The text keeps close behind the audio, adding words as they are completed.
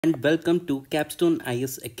And welcome to Capstone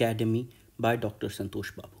IS Academy by Dr.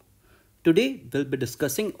 Santosh Babu. Today we'll be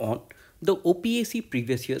discussing on the OPSC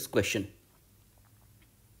previous year's question.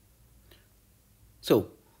 So,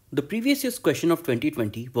 the previous year's question of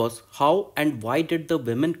 2020 was how and why did the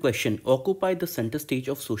women question occupy the center stage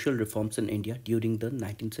of social reforms in India during the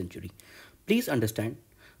 19th century? Please understand,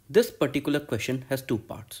 this particular question has two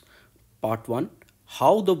parts. Part 1,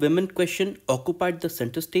 how the women question occupied the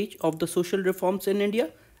center stage of the social reforms in India,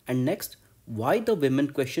 and next, why the women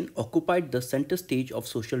question occupied the center stage of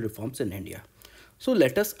social reforms in India. So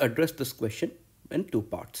let us address this question in two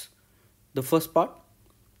parts. The first part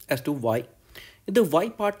as to why. The why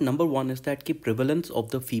part number one is that the prevalence of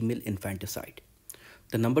the female infanticide.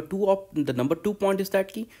 The number two point is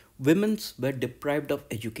that women were deprived of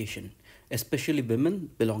education, especially women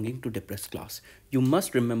belonging to depressed class. You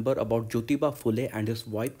must remember about Jyotiba Phule and his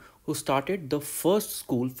wife who started the first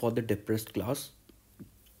school for the depressed class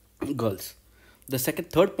girls.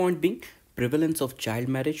 Third point being prevalence of child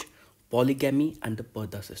marriage, polygamy, and the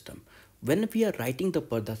Purdah system. When we are writing the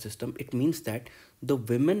Purdah system, it means that the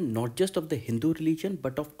women, not just of the Hindu religion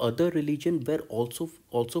but of other religion, were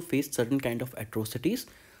also faced certain kind of atrocities,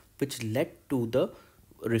 which led to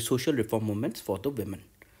the social reform movements for the women.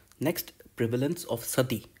 Next, prevalence of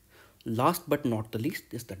sati. Last but not the least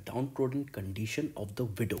is the downtrodden condition of the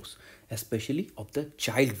widows, especially of the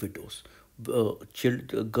child widows.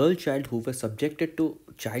 Girl child who were subjected to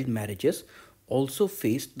child marriages also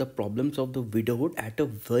faced the problems of the widowhood at a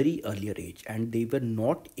very earlier age, and they were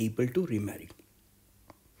not able to remarry.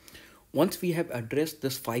 Once we have addressed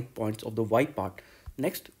this 5 points of the why part,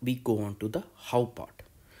 next we go on to the how part.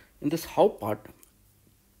 In this how part,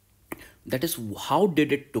 that is how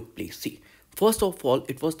did it took place. See, first of all,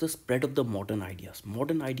 it was the spread of the modern ideas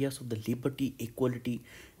of the liberty, equality.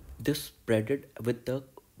 This spreaded with the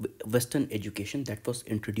western education that was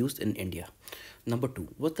introduced in India. Number two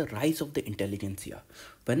was the rise of the intelligentsia.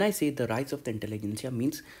 When I say the rise of the intelligentsia,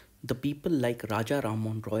 means the people like Raja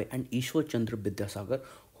Rammohn Roy and Ishwar Chandra Vidyasagar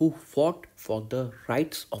who fought for the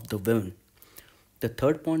rights of the women. The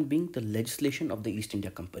third point being the legislation of the East India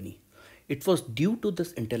Company. It was due to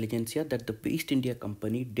this intelligentsia that the East India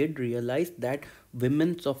Company did realize that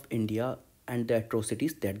women of India and the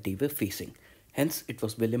atrocities that they were facing. Hence, it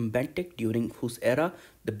was William Bentinck during whose era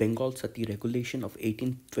the Bengal Sati Regulation of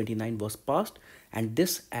 1829 was passed, and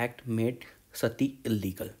this act made sati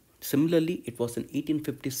illegal. Similarly, it was in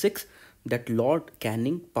 1856 that Lord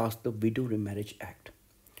Canning passed the Widow Remarriage Act.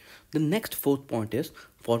 The next fourth point is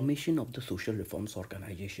formation of the social reforms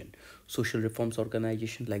organization. Social reforms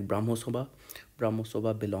organization like Brahmo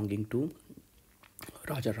Sabha belonging to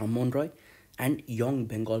Raja Rammohn Roy, and Young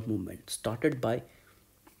Bengal movement started by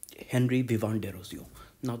Henry Vivant Desrosiers.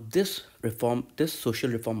 Now this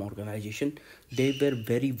social reform organization, they were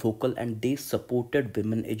very vocal and they supported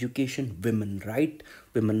women education, women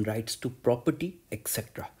rights to property,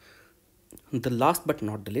 etc. The last but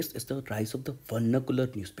not the least is the rise of the vernacular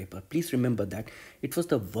newspaper. Please remember that it was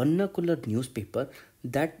the vernacular newspaper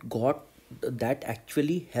that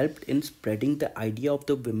actually helped in spreading the idea of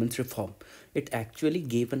the women's reform. It actually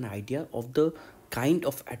gave an idea of the kind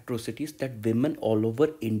of atrocities that women all over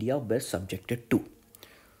India were subjected to.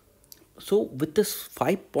 So with this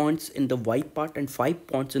 5 points in the why part and 5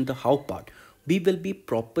 points in the how part, we will be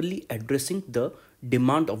properly addressing the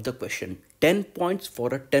demand of the question. 10 points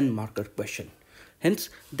for a 10 marker question. Hence,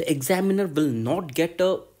 the examiner will not get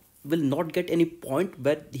any point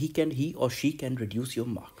where he or she can reduce your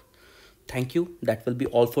mark. Thank you. That will be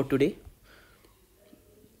all for today.